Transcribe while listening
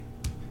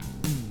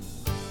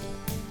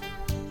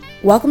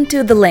Welcome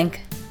to The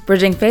Link,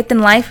 Bridging Faith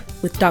and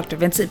Life with Dr.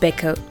 Vincent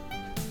Baycoat.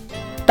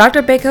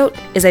 Dr. Baycoat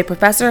is a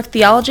professor of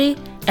theology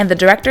and the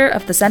director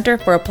of the Center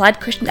for Applied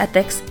Christian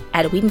Ethics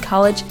at Wheaton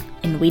College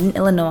in Wheaton,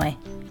 Illinois.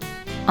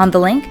 On The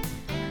Link,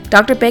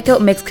 Dr. Baycoat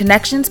makes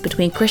connections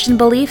between Christian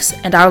beliefs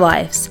and our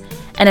lives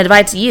and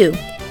invites you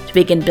to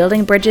begin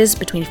building bridges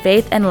between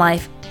faith and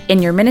life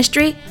in your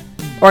ministry,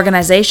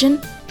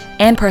 organization,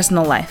 and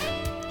personal life.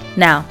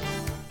 Now,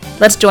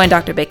 let's join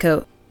Dr.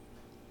 Baycoat.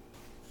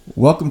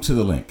 Welcome to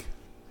The Link.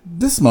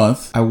 This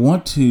month, I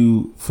want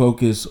to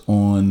focus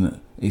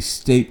on a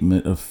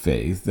statement of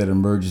faith that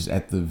emerges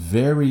at the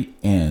very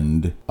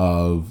end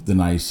of the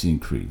Nicene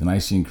Creed. The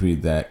Nicene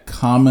Creed, that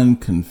common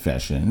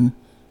confession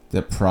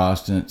that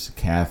Protestants,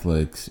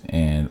 Catholics,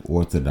 and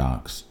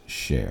Orthodox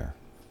share.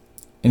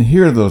 And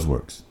here are those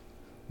words.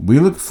 We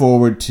look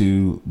forward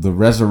to the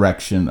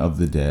resurrection of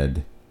the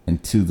dead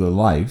and to the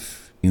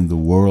life in the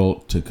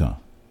world to come.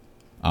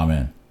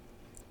 Amen.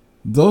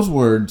 Those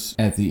words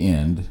at the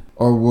end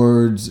are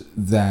words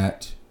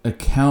that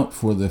account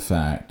for the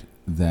fact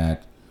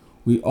that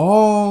we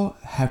all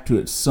have to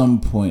at some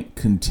point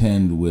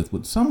contend with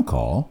what some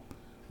call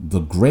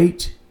the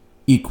Great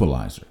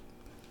Equalizer.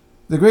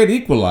 The Great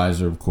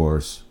Equalizer, of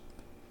course,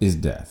 is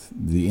death,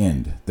 the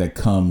end that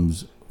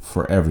comes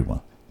for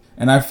everyone.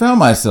 And I found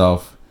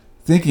myself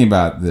thinking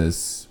about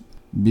this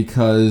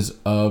because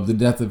of the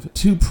death of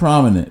two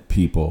prominent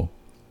people.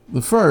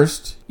 The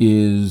first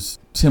is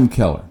Tim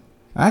Keller.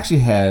 I actually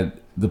had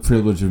the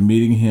privilege of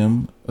meeting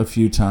him a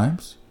few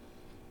times,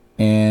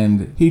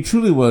 and he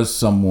truly was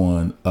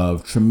someone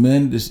of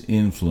tremendous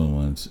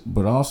influence,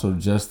 but also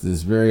just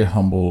this very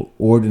humble,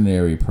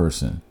 ordinary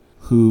person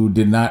who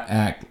did not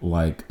act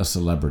like a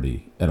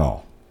celebrity at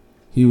all.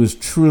 He was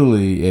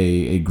truly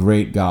a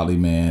great godly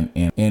man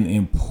and an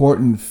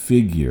important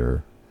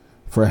figure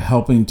for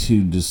helping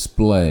to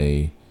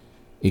display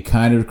a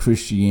kind of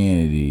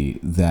Christianity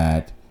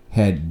that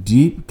had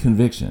deep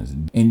convictions,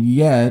 and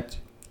yet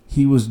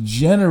he was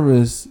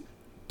generous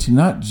to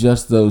not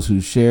just those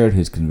who shared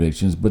his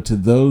convictions, but to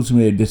those who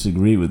may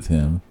disagree with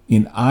him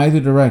in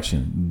either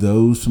direction.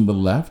 Those from the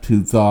left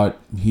who thought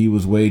he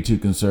was way too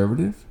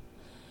conservative,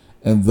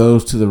 and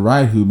those to the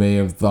right who may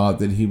have thought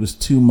that he was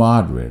too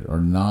moderate or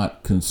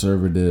not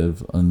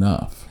conservative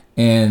enough.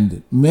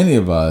 And many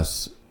of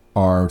us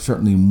are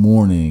certainly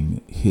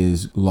mourning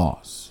his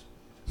loss.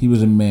 He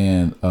was a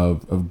man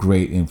of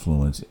great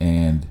influence,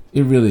 and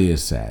it really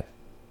is sad.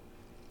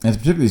 And it's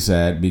particularly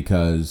sad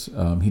because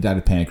he died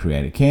of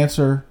pancreatic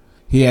cancer.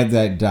 He had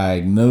that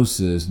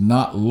diagnosis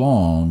not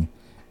long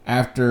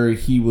after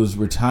he was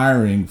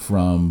retiring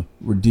from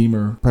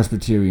Redeemer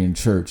Presbyterian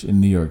Church in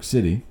New York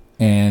City.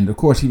 And of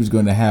course, he was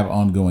going to have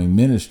ongoing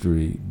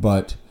ministry,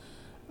 but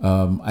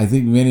I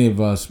think many of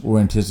us were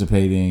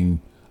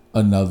anticipating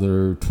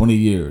another 20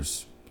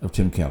 years of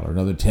Tim Keller,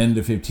 another 10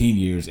 to 15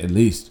 years at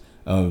least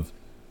of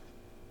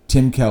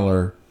Tim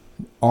Keller,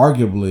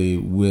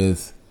 arguably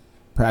with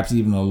perhaps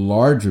even a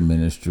larger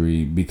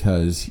ministry,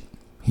 because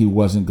he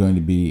wasn't going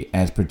to be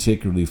as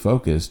particularly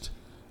focused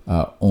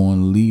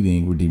on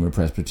leading Redeemer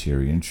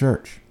Presbyterian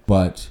Church.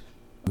 But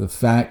the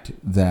fact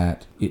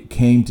that it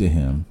came to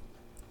him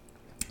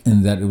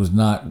and that it was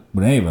not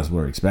what any of us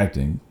were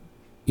expecting,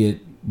 it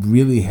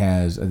really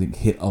has, I think,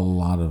 hit a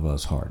lot of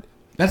us hard.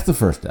 That's the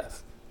first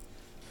death.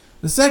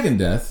 The second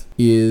death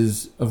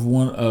is of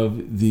one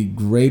of the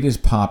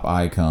greatest pop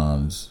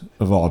icons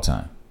of all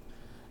time.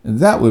 And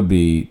that would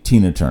be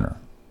Tina Turner.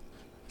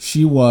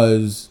 She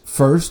was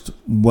first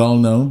well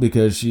known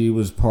because she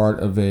was part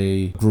of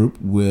a group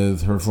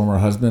with her former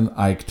husband,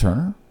 Ike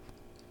Turner.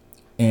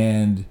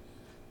 And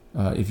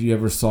if you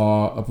ever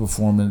saw a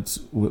performance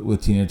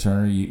with Tina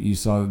Turner, you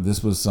saw that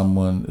this was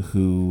someone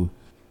who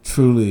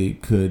truly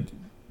could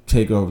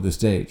take over the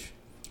stage.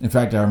 In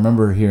fact, I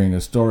remember hearing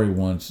a story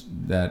once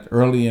that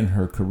early in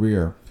her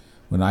career,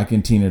 when Ike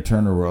and Tina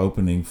Turner were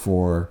opening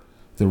for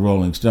the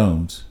Rolling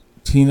Stones,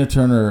 Tina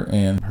Turner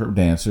and her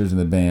dancers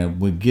and the band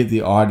would get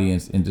the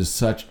audience into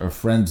such a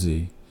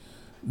frenzy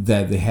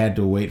that they had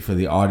to wait for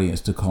the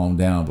audience to calm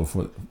down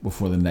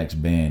before the next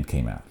band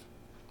came out,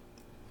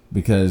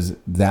 because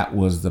that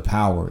was the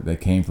power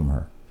that came from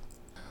her.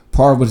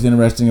 Part of what's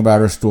interesting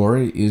about her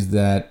story is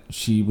that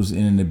she was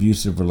in an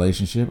abusive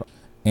relationship,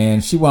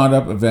 and she wound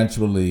up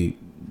eventually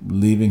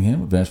leaving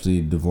him,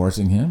 eventually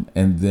divorcing him,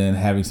 and then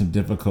having some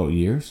difficult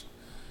years.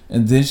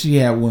 And then she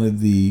had one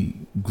of the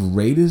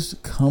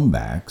greatest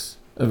comebacks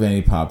of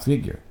any pop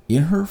figure.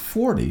 In her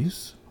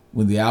 40s,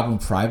 when the album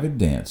Private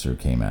Dancer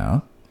came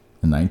out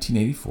in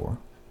 1984,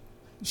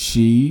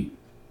 she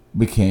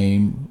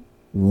became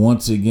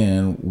once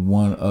again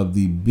one of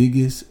the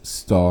biggest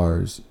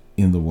stars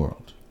in the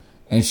world.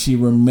 And she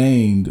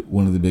remained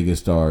one of the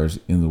biggest stars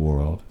in the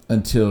world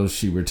until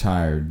she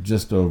retired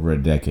just over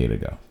a decade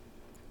ago.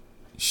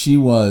 She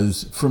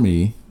was, for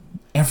me,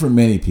 and for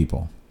many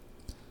people,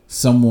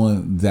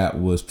 someone that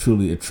was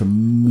truly a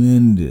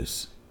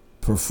tremendous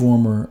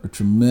performer, a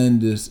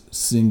tremendous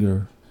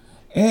singer,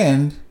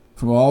 and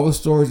from all the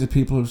stories that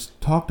people have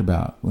talked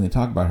about when they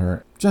talk about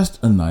her,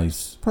 just a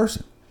nice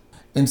person.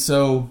 And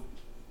so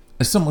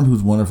As someone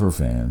who's one of her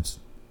fans,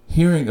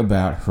 hearing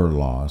about her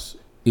loss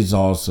is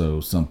also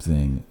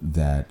something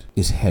that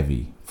is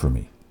heavy for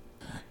me.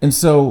 And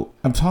so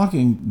I'm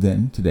talking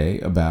then today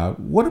about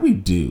what do we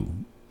do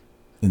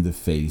in the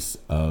face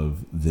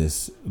of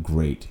this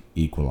great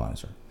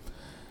equalizer.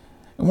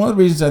 And one of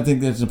the reasons I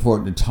think that it's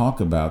important to talk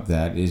about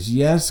that is,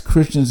 yes,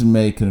 Christians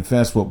may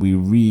confess what we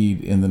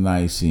read in the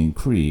Nicene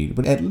Creed,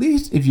 but at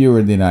least if you're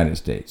in the United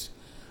States,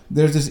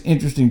 there's this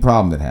interesting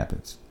problem that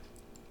happens.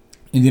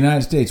 In the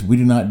United States, we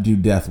do not do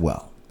death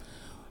well.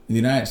 In the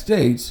United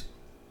States,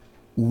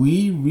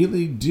 we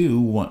really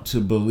do want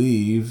to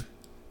believe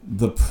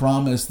the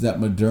promise that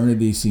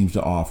modernity seems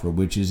to offer,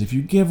 which is if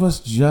you give us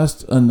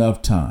just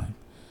enough time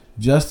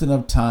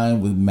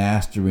with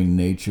mastering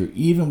nature,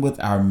 even with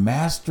our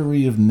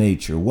mastery of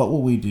nature, what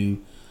will we do?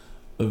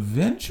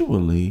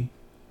 Eventually,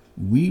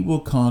 we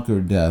will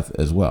conquer death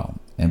as well.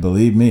 And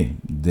believe me,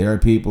 there are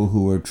people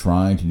who are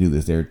trying to do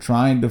this. They're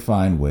trying to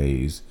find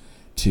ways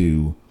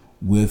to,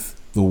 with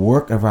the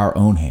work of our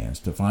own hands,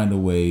 to find a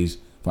way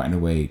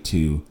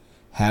to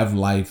have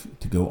life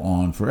to go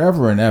on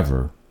forever and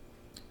ever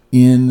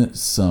in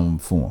some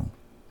form,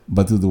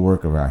 but through the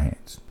work of our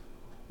hands.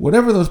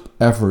 Whatever those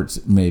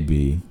efforts may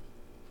be,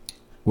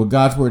 what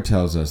God's word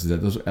tells us is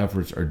that those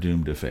efforts are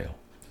doomed to fail.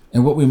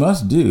 And what we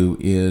must do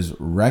is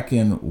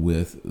reckon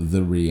with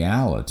the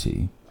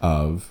reality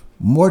of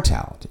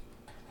mortality.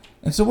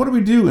 And so what do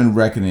we do in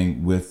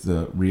reckoning with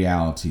the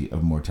reality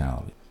of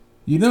mortality?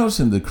 You notice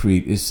in the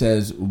Creed, it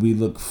says we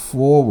look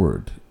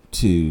forward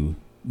to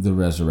the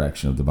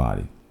resurrection of the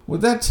body.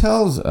 What that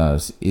tells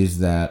us is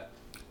that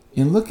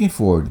in looking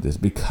forward to this,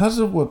 because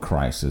of what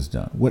Christ has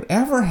done,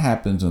 whatever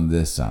happens on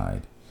this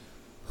side,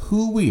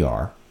 who we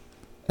are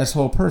as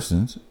whole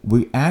persons,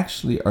 we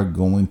actually are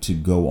going to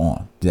go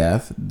on.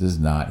 Death does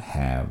not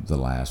have the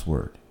last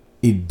word.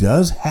 It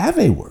does have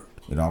a word.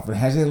 It often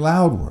has a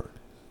loud word.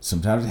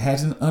 Sometimes it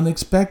has an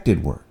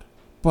unexpected word.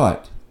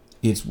 But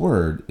its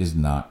word is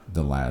not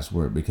the last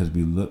word because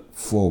we look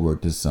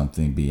forward to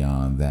something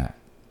beyond that.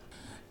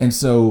 And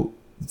so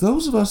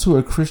those of us who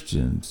are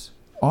Christians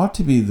ought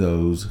to be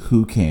those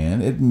who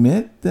can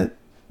admit that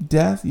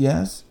death,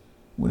 yes,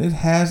 when it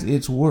has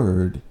its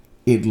word,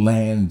 it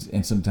lands,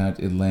 and sometimes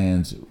it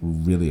lands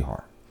really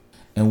hard.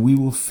 And we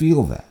will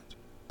feel that.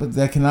 But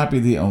that cannot be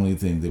the only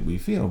thing that we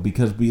feel,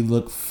 because we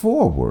look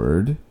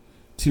forward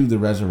to the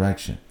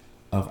resurrection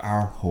of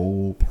our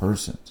whole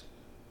persons.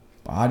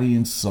 Body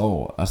and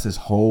soul, us as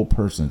whole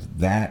persons,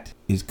 that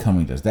is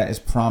coming to us. That is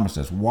promised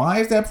us. Why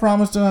is that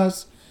promised to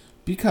us?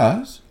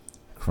 Because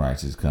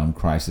Christ has come,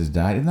 Christ has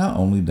died, and not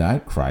only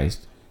died,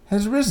 Christ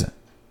has risen.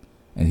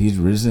 And he's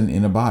risen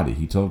in a body.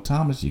 He told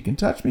Thomas, "You can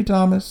touch me,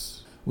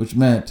 Thomas," which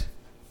meant,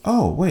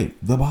 oh, wait,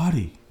 the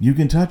body, you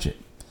can touch it.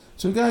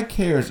 So God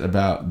cares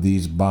about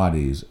these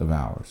bodies of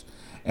ours.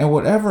 And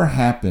whatever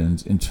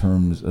happens in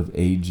terms of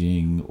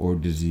aging or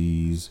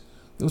disease,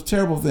 those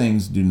terrible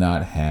things do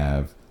not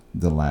have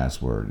the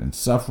last word. And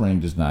suffering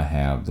does not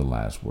have the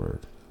last word.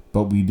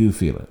 But we do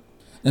feel it.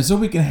 And so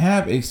we can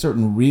have a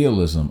certain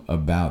realism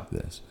about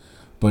this,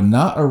 but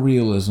not a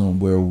realism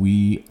where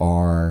we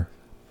are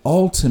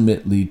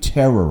ultimately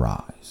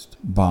terrorized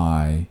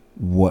by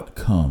what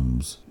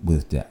comes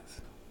with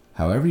death.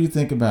 However you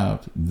think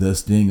about the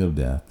sting of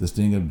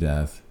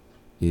death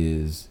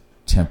is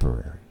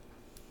temporary.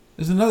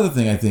 There's another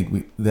thing I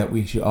think that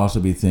we should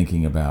also be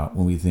thinking about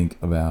when we think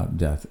about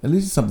death. At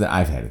least it's something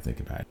I've had to think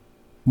about.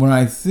 When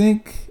I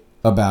think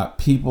about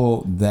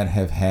people that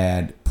have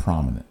had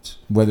prominence,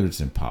 whether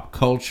it's in pop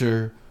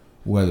culture,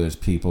 whether it's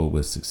people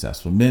with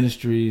successful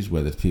ministries,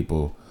 whether it's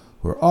people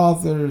who are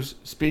authors,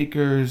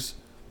 speakers,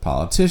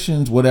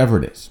 politicians,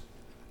 whatever it is,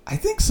 I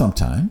think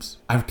sometimes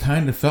I've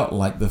kind of felt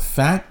like the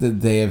fact that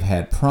they have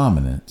had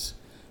prominence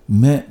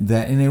meant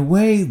that in a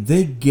way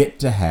they get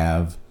to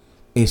have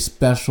a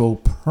special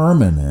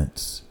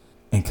permanence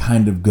and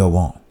kind of go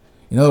on.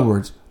 In other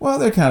words, well,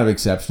 they're kind of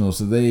exceptional,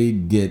 so they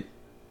get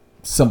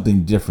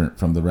something different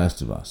from the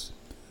rest of us.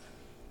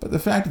 But the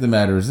fact of the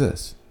matter is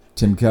this: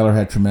 Tim Keller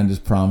had tremendous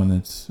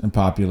prominence and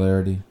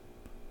popularity.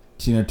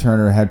 Tina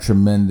Turner had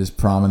tremendous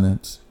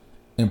prominence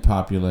and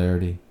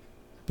popularity.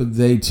 But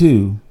they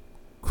too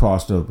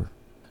crossed over.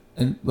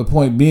 And the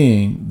point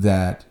being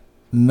that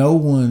no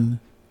one,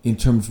 in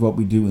terms of what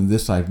we do in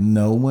this life,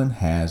 no one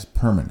has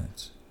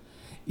permanence.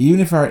 Even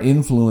if our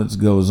influence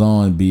goes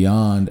on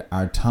beyond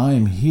our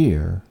time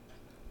here,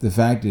 the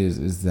fact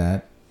is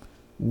that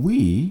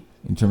we,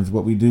 in terms of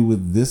what we do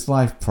with this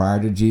life prior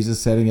to Jesus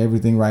setting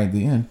everything right at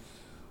the end,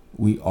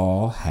 we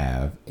all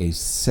have a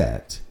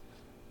set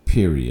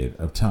period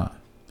of time,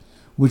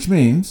 which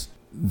means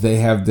they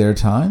have their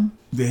time.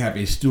 They have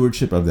a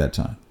stewardship of that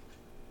time.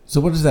 So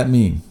what does that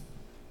mean?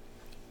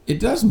 It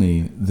does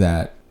mean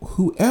that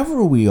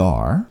whoever we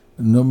are,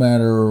 no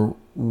matter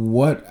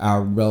what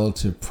our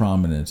relative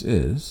prominence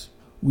is,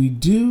 we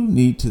do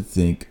need to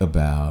think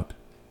about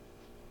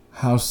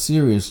how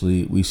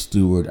seriously we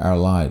steward our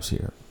lives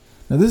here.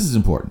 Now, this is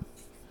important.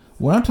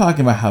 When I'm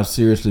talking about how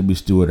seriously we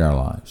steward our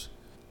lives,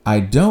 I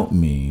don't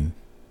mean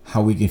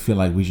how we can feel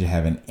like we should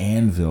have an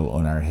anvil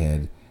on our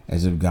head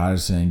as if God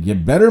is saying, you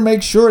better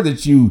make sure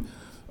that you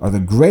are the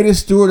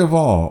greatest steward of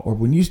all. Or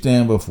when you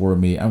stand before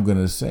me, I'm going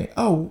to say,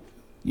 oh,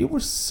 you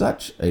were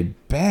such a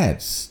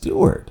bad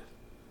steward.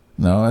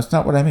 No, that's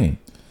not what I mean.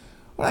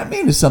 What I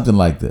mean is something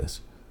like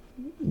this.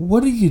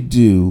 What do you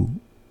do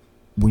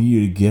when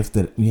you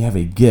have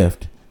a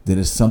gift that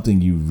is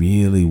something you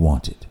really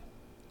wanted?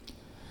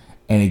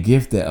 And a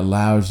gift that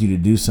allows you to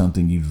do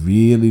something you'd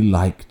really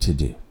like to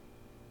do.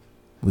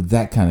 With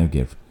that kind of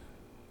gift,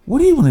 what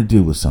do you want to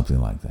do with something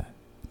like that?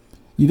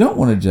 You don't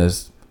want to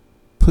just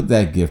put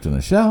that gift on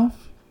a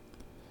shelf.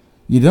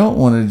 You don't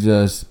want to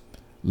just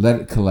let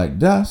it collect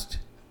dust.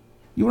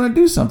 You want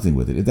to do something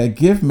with it. If that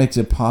gift makes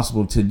it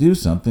possible to do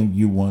something,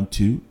 you want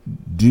to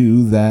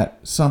do that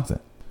something.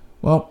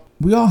 Well,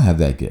 we all have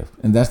that gift,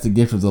 and that's the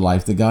gift of the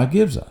life that God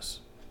gives us.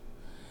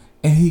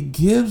 And He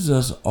gives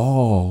us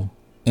all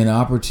an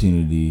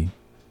opportunity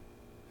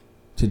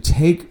to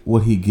take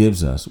what He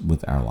gives us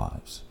with our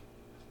lives.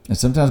 And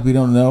sometimes we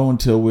don't know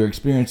until we're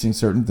experiencing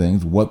certain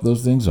things what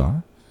those things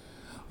are.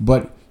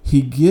 But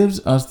He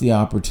gives us the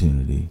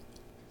opportunity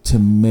to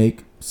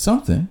make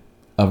something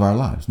of our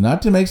lives.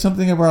 Not to make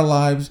something of our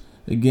lives,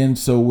 again,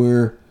 so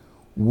we're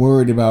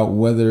worried about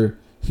whether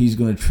He's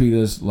going to treat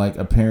us like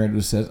a parent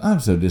who says,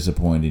 I'm so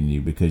disappointed in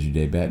you because you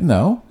did bad.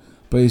 No,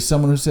 but He's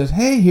someone who says,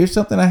 hey, here's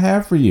something I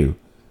have for you.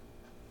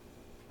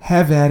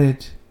 Have at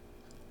it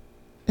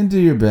and do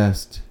your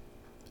best.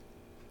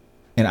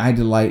 And I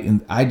delight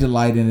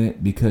in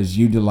it because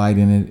you delight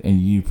in it and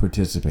you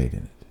participate in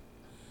it.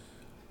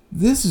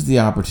 This is the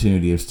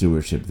opportunity of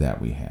stewardship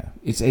that we have.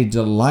 It's a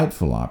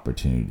delightful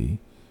opportunity.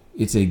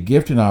 It's a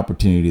gift and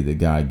opportunity that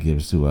God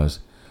gives to us,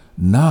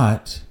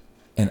 not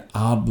an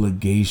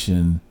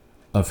obligation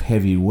of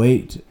heavy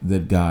weight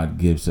that God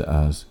gives to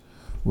us,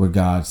 where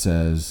God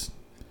says,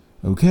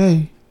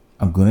 okay,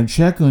 I'm going to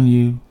check on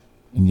you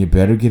and you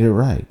better get it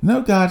right.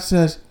 No, God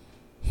says,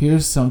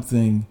 here's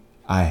something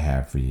I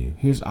have for you.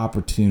 Here's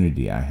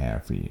opportunity I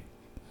have for you.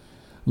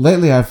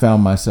 Lately, I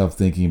found myself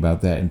thinking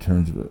about that in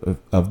terms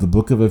of the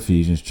book of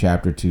Ephesians,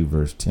 chapter 2,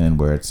 verse 10,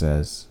 where it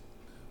says,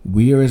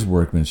 we are His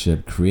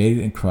workmanship,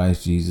 created in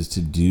Christ Jesus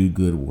to do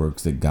good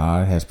works that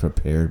God has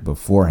prepared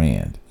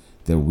beforehand,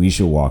 that we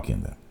shall walk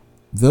in them.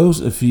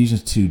 Those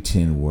Ephesians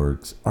 2:10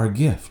 works are a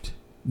gift.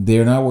 They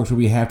are not works where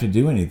we have to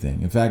do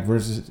anything. In fact,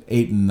 verses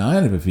 8 and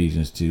 9 of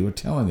Ephesians 2 are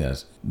telling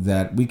us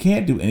that we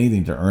can't do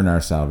anything to earn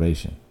our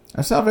salvation.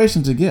 Our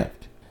salvation's a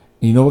gift.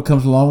 And you know what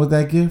comes along with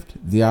that gift?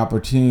 The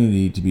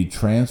opportunity to be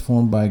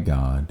transformed by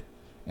God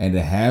and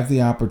to have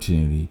the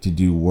opportunity to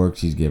do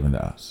works He's given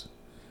to us.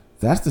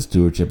 That's the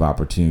stewardship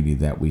opportunity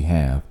that we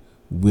have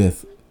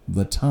with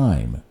the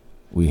time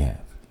we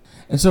have.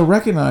 And so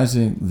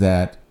recognizing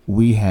that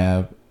we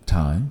have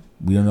time,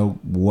 we don't know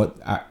what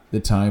the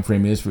time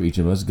frame is for each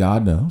of us,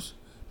 God knows,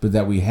 but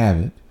that we have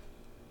it.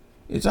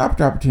 It's our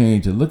opportunity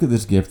to look at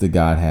this gift that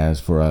God has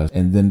for us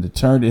and then to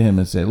turn to Him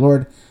and say,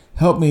 Lord,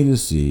 help me to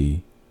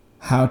see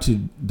how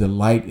to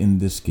delight in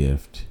this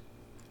gift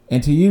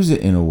and to use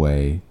it in a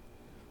way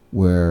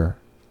where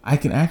I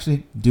can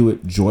actually do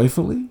it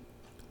joyfully,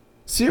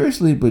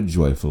 seriously but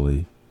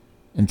joyfully,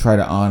 and try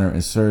to honor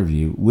and serve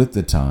you with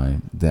the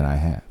time that I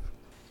have.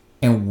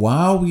 And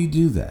while we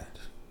do that,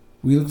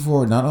 we look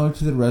forward not only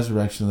to the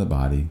resurrection of the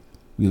body,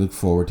 we look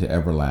forward to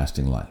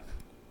everlasting life.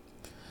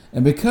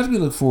 And because we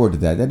look forward to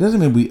that, that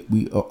doesn't mean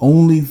we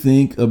only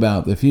think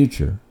about the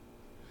future,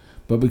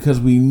 but because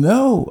we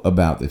know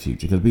about the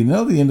future, because we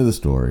know the end of the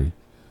story,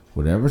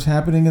 whatever's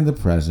happening in the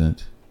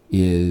present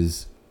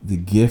is the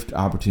gift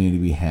opportunity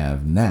we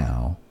have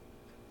now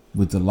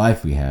with the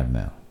life we have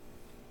now.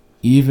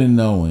 Even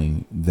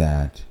knowing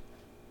that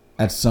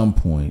at some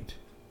point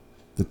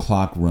the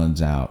clock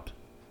runs out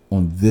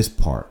on this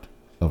part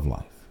of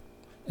life.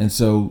 And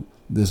so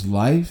this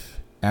life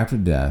after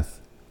death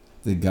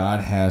that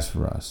God has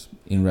for us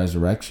in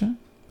resurrection,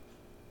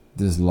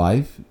 this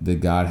life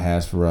that God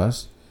has for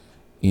us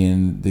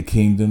in the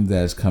kingdom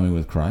that is coming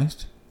with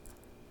Christ,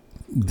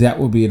 that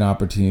will be an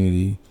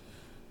opportunity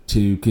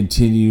to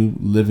continue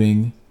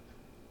living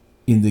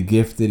in the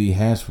gift that He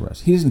has for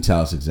us. He doesn't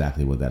tell us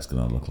exactly what that's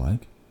going to look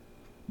like,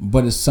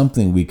 but it's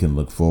something we can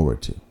look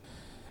forward to.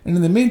 And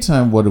in the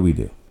meantime, what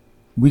do?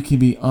 We can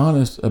be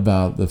honest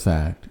about the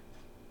fact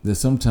that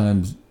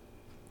sometimes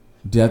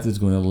death is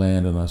going to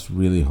land on us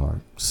really hard.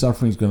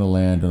 Suffering is going to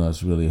land on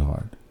us really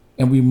hard.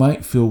 And we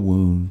might feel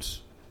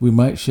wounds. We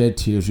might shed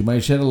tears. We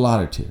might shed a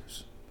lot of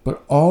tears.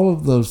 But all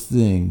of those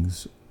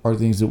things are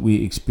things that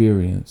we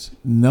experience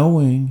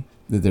knowing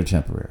that they're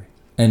temporary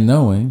and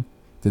knowing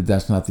that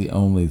that's not the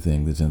only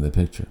thing that's in the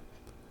picture.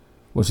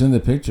 What's in the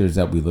picture is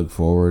that we look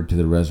forward to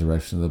the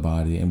resurrection of the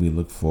body and we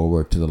look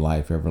forward to the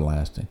life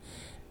everlasting.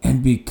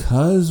 And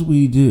because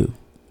we do,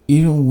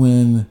 even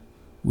when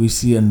we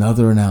see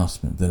another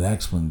announcement, the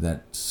next one,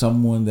 that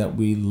someone that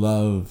we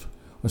love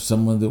or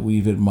someone that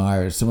we've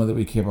admired, someone that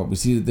we care about, we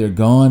see that they're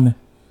gone,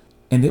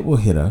 and it will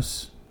hit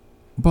us,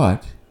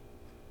 but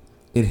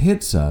it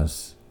hits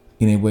us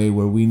in a way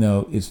where we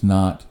know it's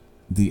not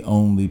the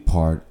only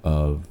part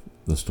of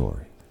the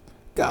story.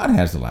 God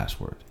has the last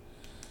word.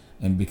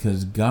 And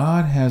because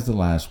God has the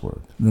last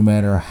word, no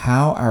matter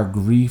how our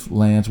grief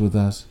lands with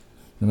us,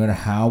 no matter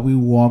how we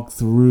walk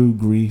through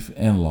grief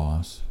and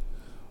loss,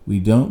 we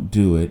don't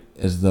do it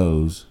as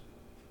those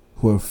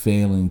who are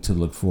failing to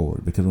look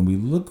forward. Because when we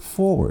look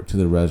forward to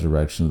the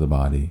resurrection of the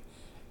body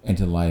and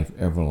to life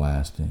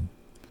everlasting,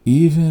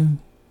 even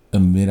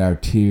amid our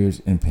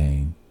tears and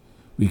pain,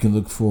 we can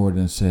look forward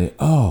and say,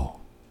 oh,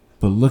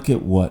 but look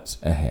at what's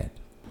ahead.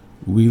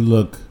 We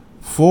look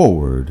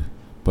forward,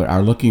 but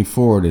our looking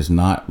forward is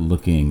not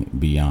looking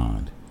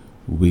beyond.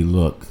 We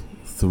look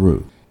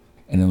through.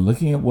 And in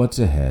looking at what's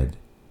ahead,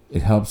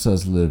 it helps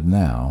us live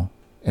now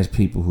as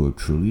people who are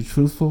truly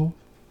truthful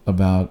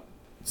about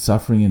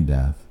suffering and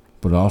death,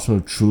 but also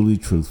truly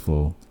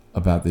truthful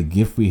about the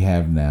gift we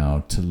have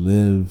now to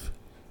live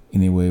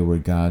in a way where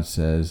God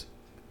says,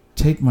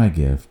 take my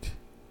gift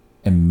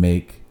and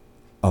make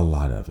a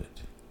lot of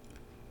it.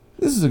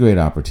 This is a great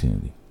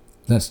opportunity.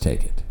 Let's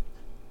take it.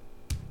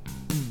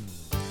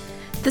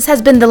 This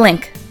has been The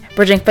Link,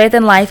 Bridging Faith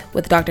and Life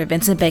with Dr.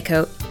 Vincent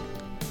Baycoat.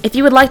 If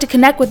you would like to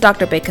connect with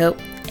Dr. Baycoat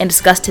and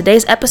discuss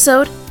today's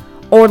episode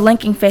or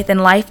linking faith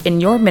and life in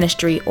your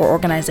ministry or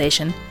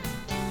organization,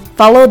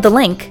 follow the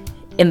link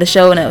in the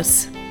show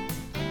notes.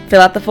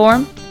 Fill out the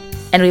form,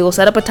 and we will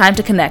set up a time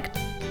to connect.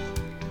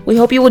 We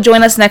hope you will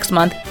join us next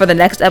month for the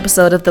next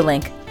episode of The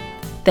Link.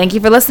 Thank you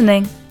for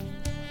listening.